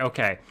necessary?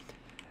 Okay.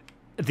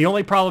 The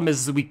only problem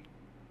is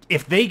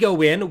if they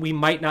go in, we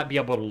might not be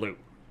able to loot.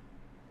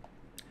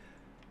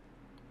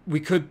 We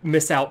could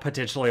miss out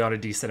potentially on a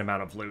decent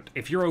amount of loot.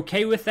 If you're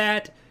okay with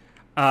that,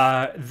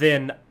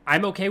 then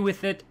I'm okay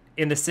with it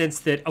in the sense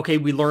that, okay,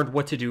 we learned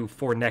what to do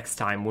for next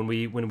time when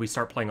we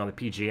start playing on the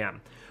PGM.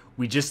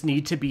 We just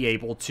need to be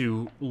able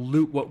to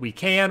loot what we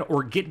can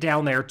or get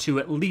down there to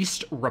at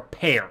least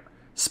repair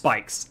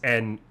spikes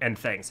and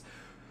things.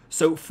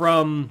 So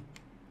from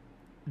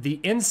the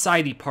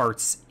insidey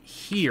parts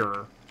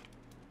here...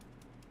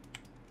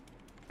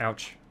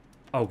 Ouch.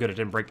 Oh, good, it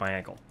didn't break my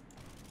ankle.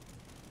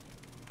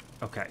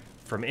 Okay,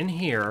 from in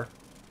here,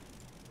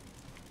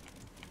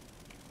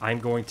 I'm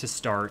going to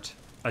start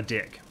a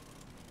dig.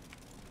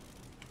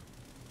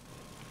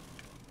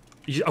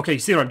 Okay, you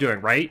see what I'm doing,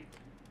 right?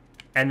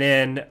 And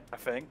then... I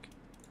think.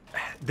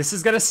 This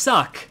is going to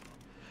suck,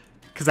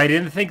 because I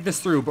didn't think this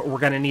through, but we're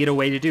going to need a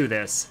way to do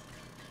this.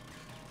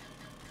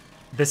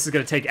 This is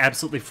going to take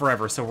absolutely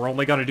forever, so we're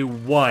only going to do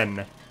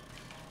one,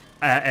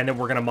 and then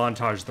we're going to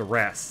montage the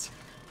rest.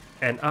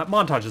 And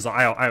montages,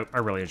 I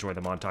really enjoy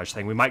the montage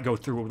thing. We might go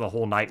through the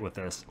whole night with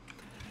this.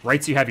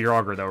 Right, so you have your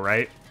auger, though,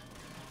 right?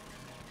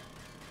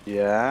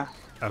 Yeah.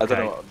 Okay. I don't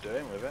know what I'm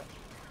doing with it.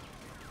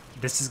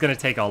 This is going to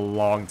take a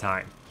long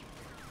time.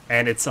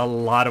 And it's a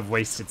lot of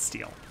wasted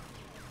steel.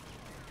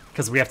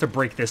 Because we have to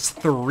break this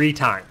 3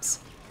 times.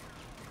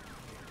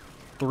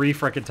 3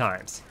 frickin'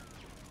 times.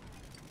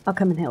 I'll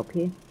come and help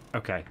you.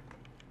 Okay.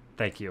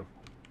 Thank you.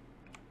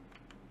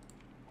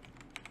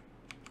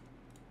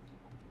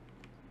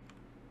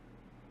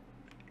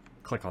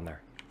 Click on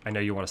there. I know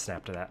you want to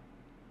snap to that.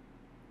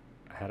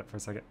 I had it for a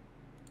second.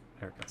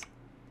 There it goes.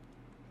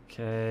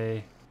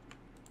 Okay.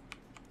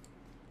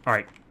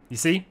 Alright. You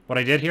see what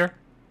I did here?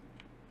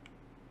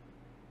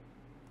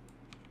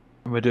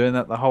 And we're doing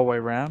that the whole way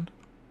around?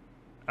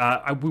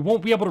 We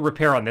won't be able to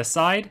repair on this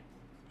side.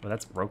 Oh,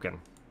 that's broken.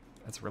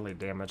 That's really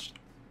damaged.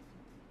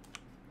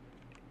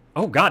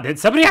 Oh god, did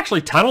somebody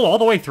actually tunnel all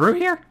the way through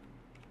here?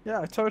 Yeah,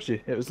 I told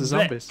you. It was the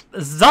zombies.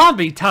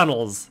 Zombie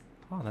tunnels!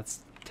 Oh, that's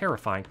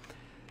terrifying.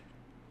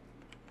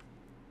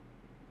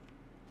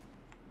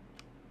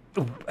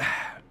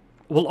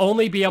 We'll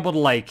only be able to,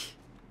 like...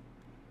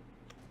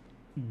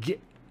 get...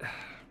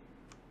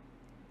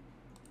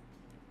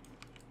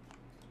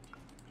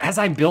 As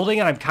I'm building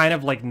it, I'm kind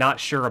of, like, not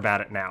sure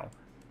about it now.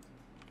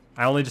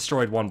 I only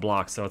destroyed 1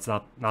 block, so it's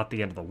not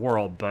the end of the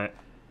world, but...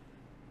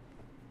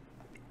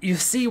 You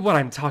see what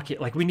I'm talking...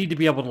 Like, we need to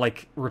be able to,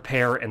 like,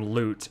 repair and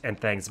loot and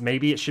things.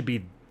 Maybe it should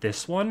be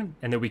this one,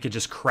 and then we could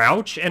just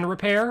crouch and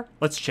repair?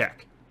 Let's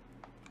check.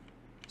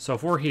 So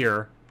if we're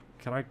here...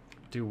 Can I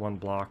do 1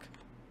 block?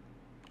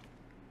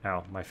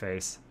 Ow, my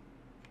face.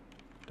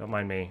 Don't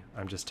mind me.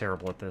 I'm just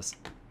terrible at this.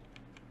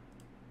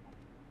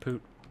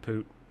 Poot,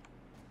 poot.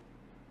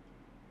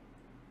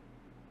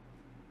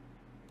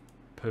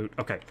 Poot.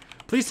 Okay.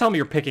 Please tell me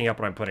you're picking up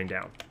what I'm putting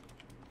down.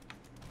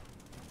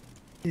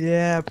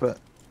 Yeah, but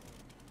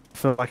I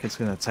feel like it's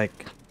going to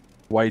take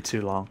way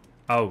too long.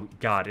 Oh,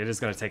 God. It is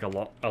going to take a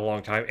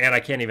long time. And I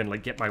can't even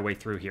like get my way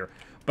through here.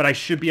 But I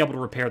should be able to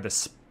repair the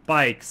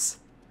spikes.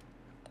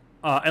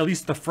 At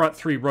least the front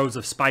 3 rows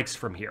of spikes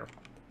from here.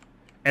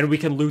 And we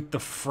can loot the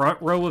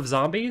front row of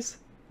zombies,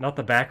 not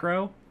the back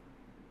row.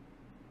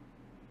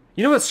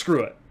 You know what?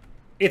 Screw it.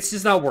 It's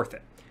just not worth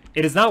it.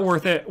 It is not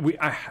worth it.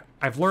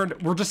 I've learned,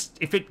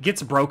 if it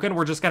gets broken,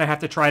 we're just going to have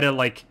to try to,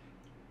 like,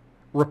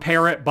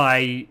 repair it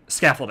by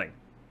scaffolding.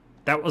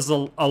 That was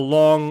a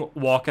long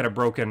walk in a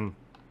broken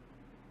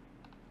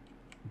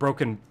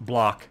broken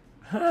block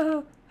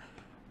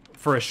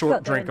for a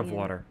short drink of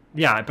water.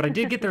 Yeah, but I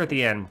did get there at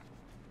the end.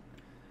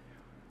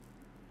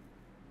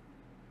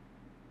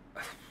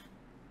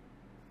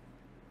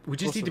 We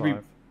just need to be...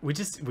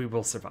 We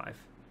will survive.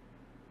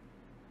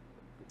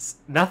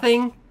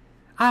 Nothing?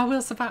 I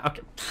will survive.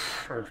 Okay.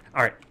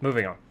 Alright,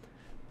 moving on.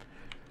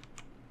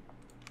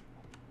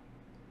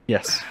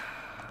 Yes.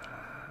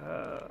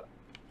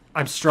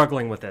 I'm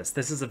struggling with this.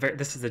 This is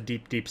a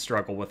deep, deep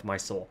struggle with my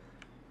soul.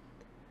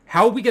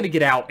 How are we going to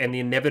get out and the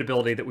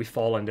inevitability that we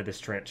fall into this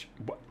trench?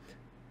 Well,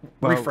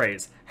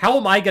 rephrase. How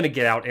am I going to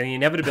get out and the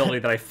inevitability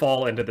that I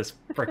fall into this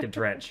frickin'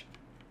 trench?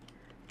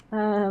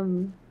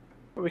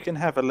 We can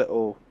have a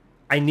little...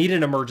 I need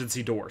an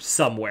emergency door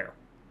somewhere.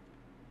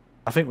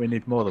 I think we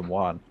need more than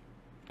one.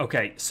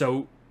 Okay,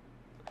 so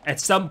at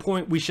some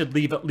point we should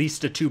leave at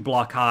least a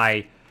 2-block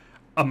high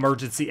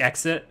emergency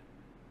exit.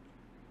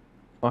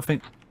 I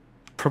think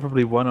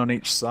probably one on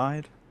each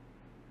side.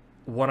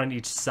 One on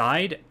each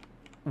side?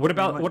 What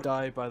about... You might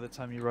die by the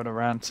time you run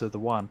around to the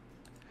one.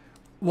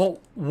 Well,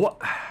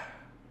 what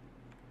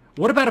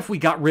about if we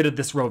got rid of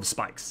this row of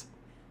spikes?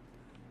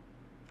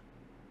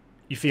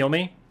 You feel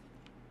me?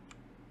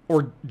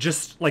 Or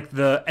just like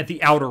at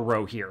the outer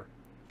row here.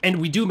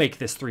 And we do make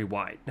this 3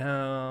 wide.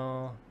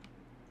 No.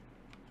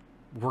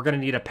 We're going to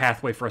need a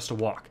pathway for us to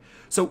walk.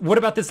 So what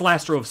about this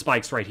last row of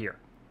spikes right here?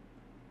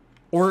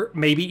 Or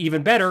maybe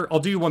even better, I'll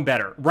do you one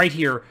better. Right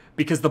here,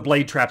 because the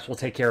blade traps will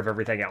take care of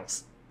everything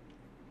else.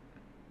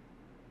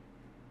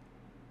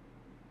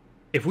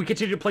 If we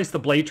continue to place the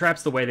blade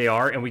traps the way they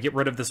are, and we get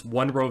rid of this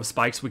one row of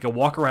spikes, we can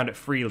walk around it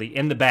freely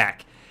in the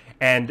back,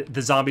 and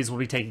the zombies will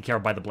be taken care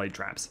of by the blade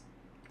traps.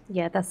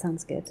 Yeah, that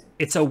sounds good.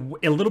 It's a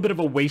little bit of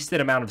a wasted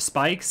amount of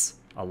spikes.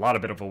 A lot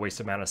of bit of a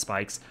wasted amount of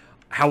spikes.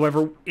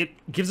 However, it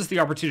gives us the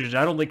opportunity to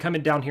not only come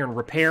in down here and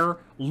repair,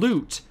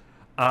 loot,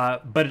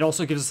 but it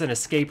also gives us an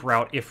escape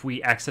route if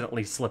we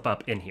accidentally slip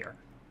up in here.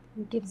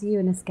 It gives you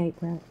an escape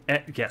route.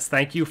 Yes,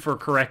 thank you for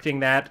correcting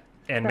that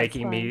and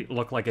making me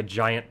look like a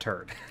giant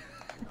turd.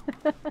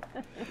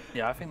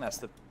 Yeah, I think that's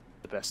the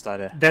best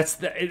idea. That's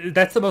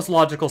the most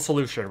logical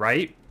solution,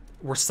 right?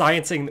 We're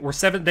 7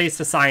 days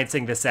to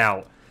sciencing this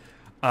out.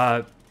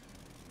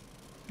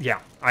 Yeah,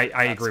 I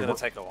agree. It's going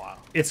to take a while.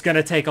 It's going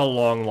to take a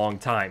long, long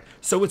time.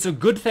 So it's a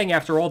good thing,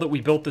 after all, that we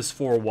built this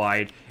 4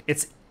 wide.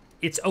 It's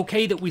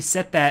okay that we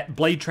set that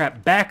blade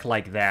trap back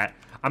like that.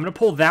 I'm going to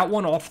pull that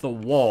one off the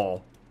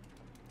wall.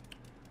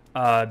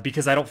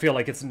 Because I don't feel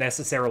like it's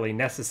necessarily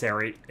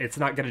necessary. It's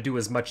not going to do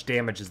as much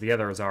damage as the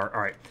others are.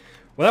 All right.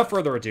 Without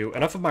further ado,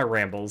 enough of my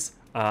rambles.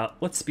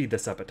 Let's speed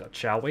this up a touch,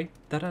 shall we?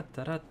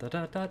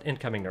 Da-da-da-da-da-da-da.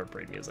 Incoming Nerd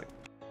Braid music.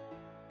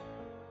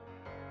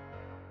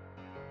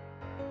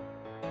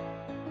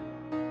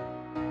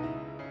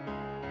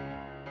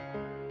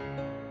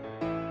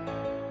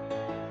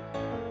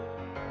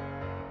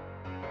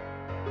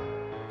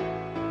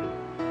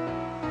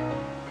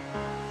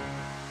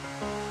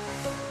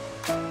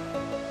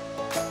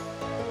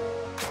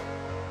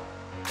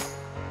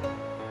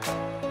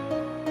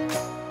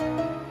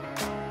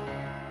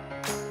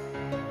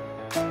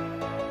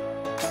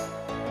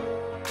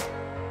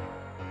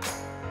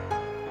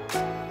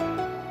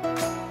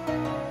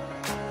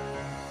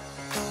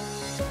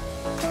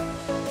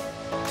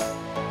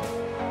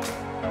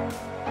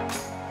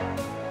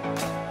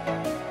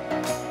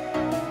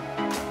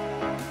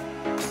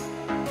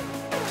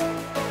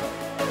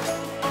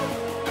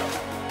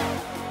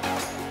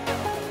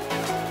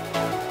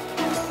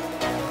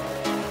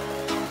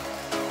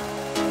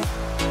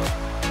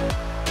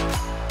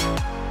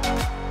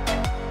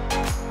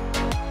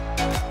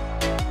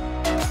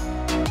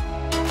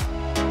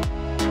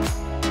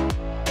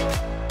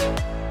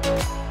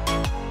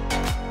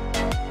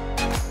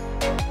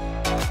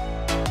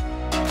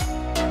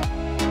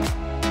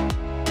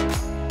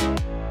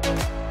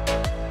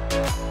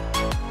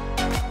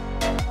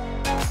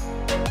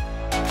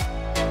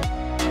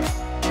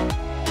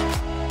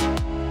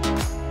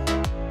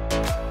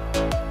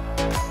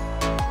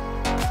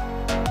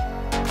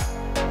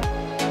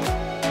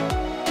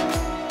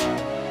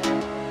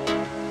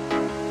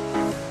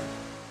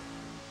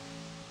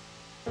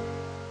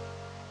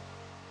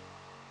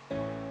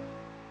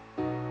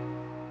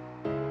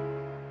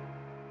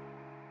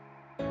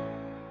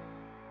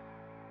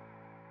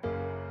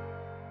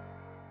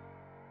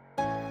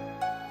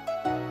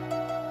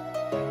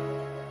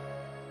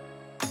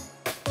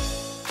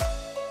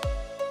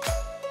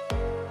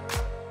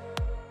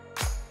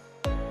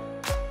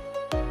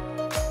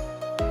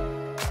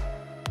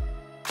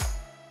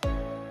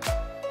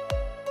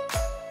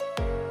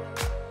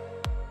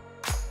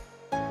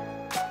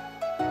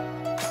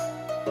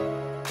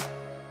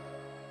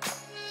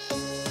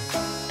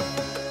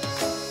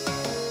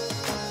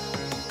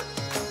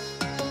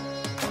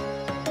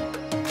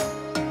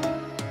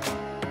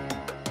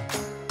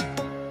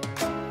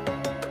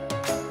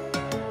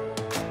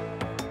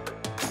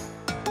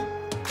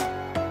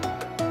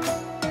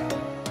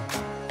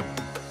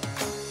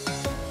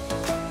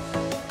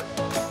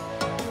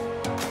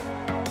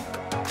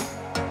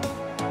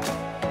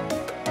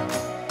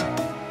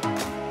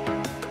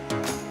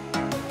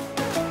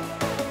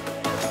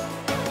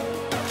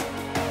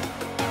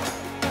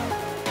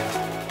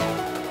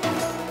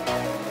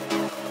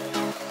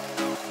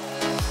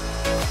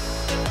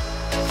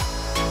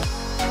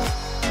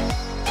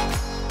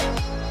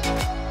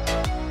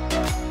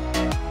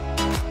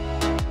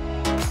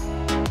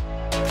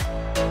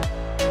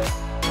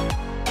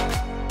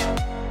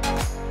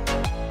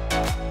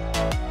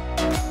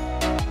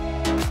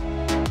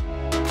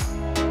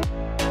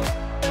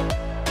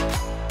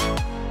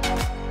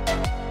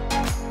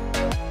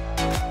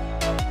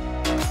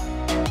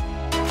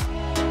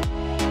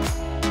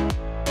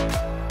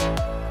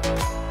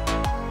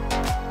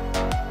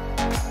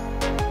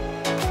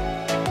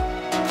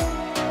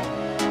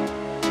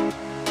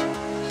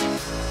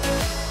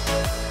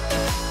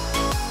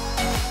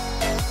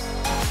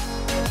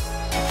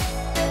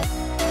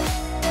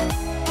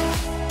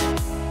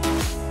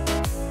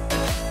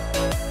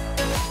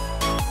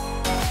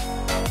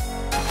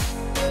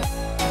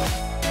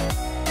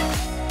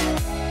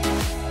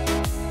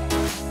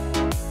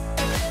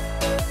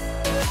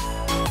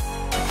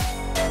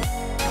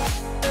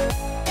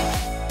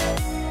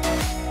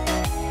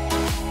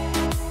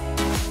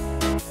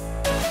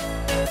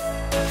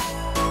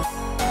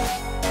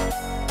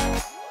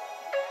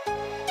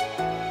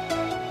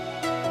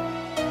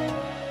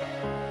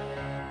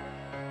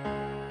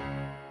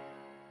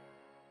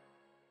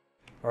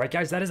 Alright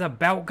guys, that is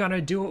about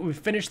gonna do it. We've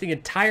finished the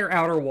entire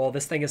outer wall.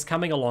 This thing is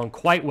coming along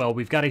quite well.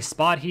 We've got a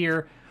spot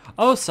here.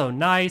 Oh, so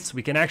nice.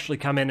 We can actually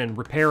come in and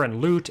repair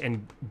and loot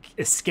and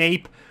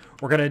escape.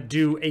 We're gonna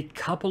do a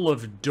couple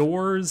of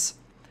doors.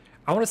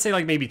 I want to say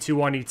like maybe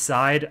 2 on each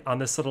side on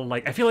this little,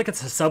 like, I feel like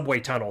it's a subway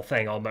tunnel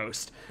thing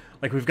almost.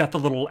 Like we've got the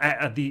little,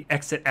 the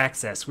exit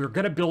access. We're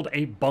gonna build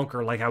a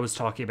bunker like I was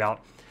talking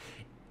about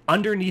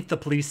underneath the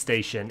police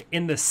station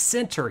in the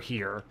center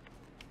here.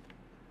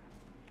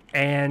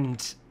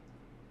 And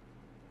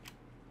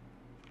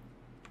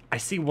I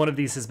see one of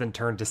these has been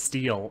turned to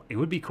steel. It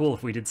would be cool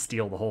if we did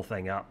steel the whole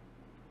thing up.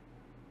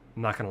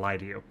 I'm not going to lie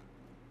to you.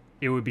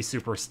 It would be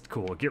super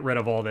cool. Get rid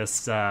of all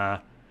this,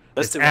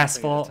 this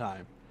asphalt.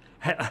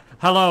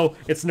 Hello,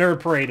 it's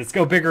Nerd Parade. It's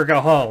go big or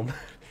go home.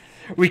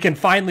 We can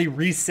finally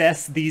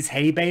recess these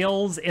hay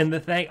bales in the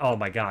thing. Oh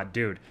my god,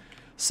 dude.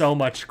 So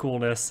much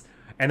coolness.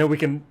 And then we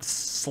can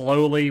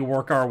slowly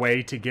work our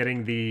way to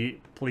getting the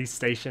police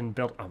station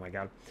built. Oh my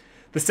god.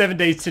 The 7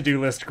 days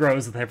to-do list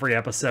grows with every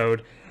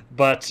episode.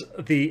 But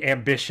the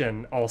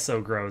ambition also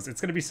grows. It's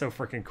going to be so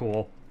freaking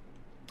cool.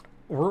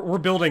 We're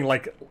building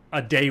like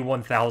a day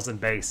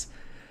 1000 base.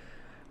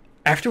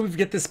 After we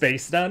get this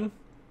base done,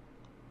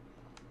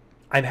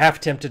 I'm half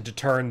tempted to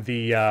turn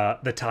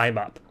the time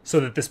up so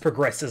that this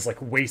progresses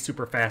like way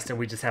super fast and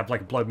we just have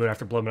like blood moon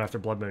after blood moon after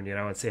blood moon, you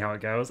know, and see how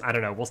it goes. I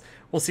don't know.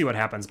 We'll see what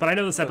happens. But I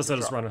know this episode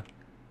is running.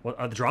 What,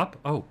 the drop?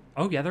 Oh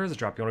yeah, there is a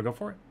drop. You want to go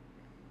for it?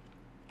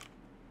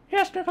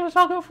 Yes, Nicholas,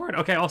 I'll go for it.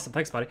 Okay, awesome.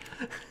 Thanks, buddy.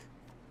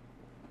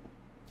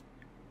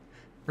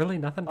 Really?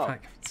 Nothing? Oh,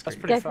 that's pretty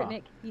far. Go for it,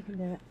 Nick. You can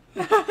do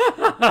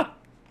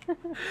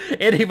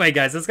it. Anyway,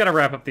 guys, that's going to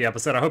wrap up the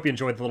episode. I hope you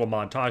enjoyed the little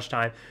montage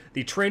time.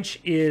 The trench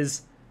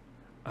is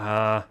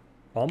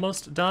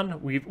almost done.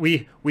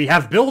 We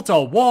have built a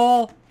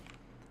wall.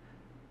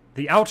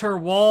 The outer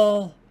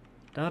wall.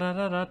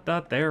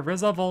 Da-da-da-da-da. There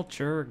is a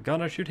vulture.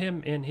 Gonna shoot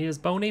him in his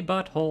bony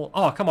butthole.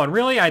 Oh, come on.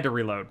 Really? I had to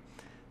reload.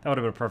 That would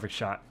have been a perfect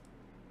shot.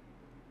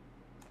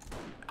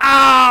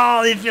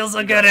 Oh, it feels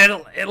so good.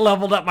 It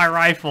leveled up my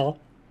rifle.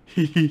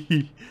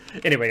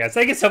 Anyway, guys,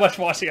 thank you so much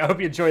for watching. I hope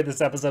you enjoyed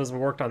this episode as we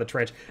worked on the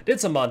trench. Did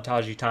some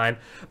montagey time.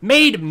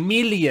 Made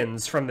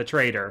millions from the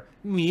trader.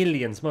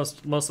 Millions,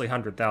 mostly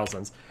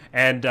 100,000s.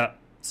 And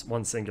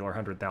one singular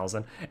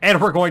 100,000.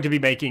 And we're going to be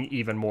making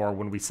even more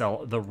when we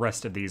sell the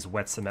rest of these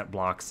wet cement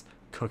blocks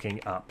cooking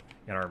up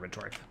in our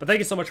inventory. But thank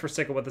you so much for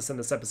sticking with us in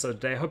this episode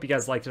today. I hope you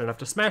guys liked it enough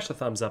to smash the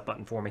thumbs up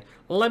button for me.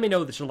 Let me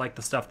know that you like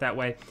the stuff that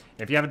way.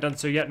 If you haven't done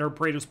so yet, Nerd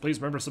Paraders, please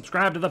remember to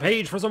subscribe to the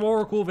page for some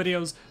more cool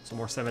videos, some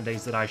more 7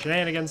 Days to Die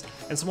shenanigans,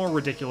 and some more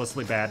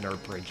ridiculously bad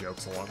Nerd Parade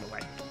jokes along the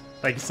way.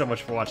 Thank you so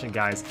much for watching,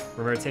 guys.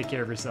 Remember to take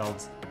care of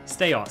yourselves,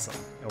 stay awesome,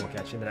 and we'll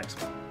catch you in the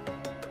next one.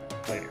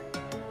 Later.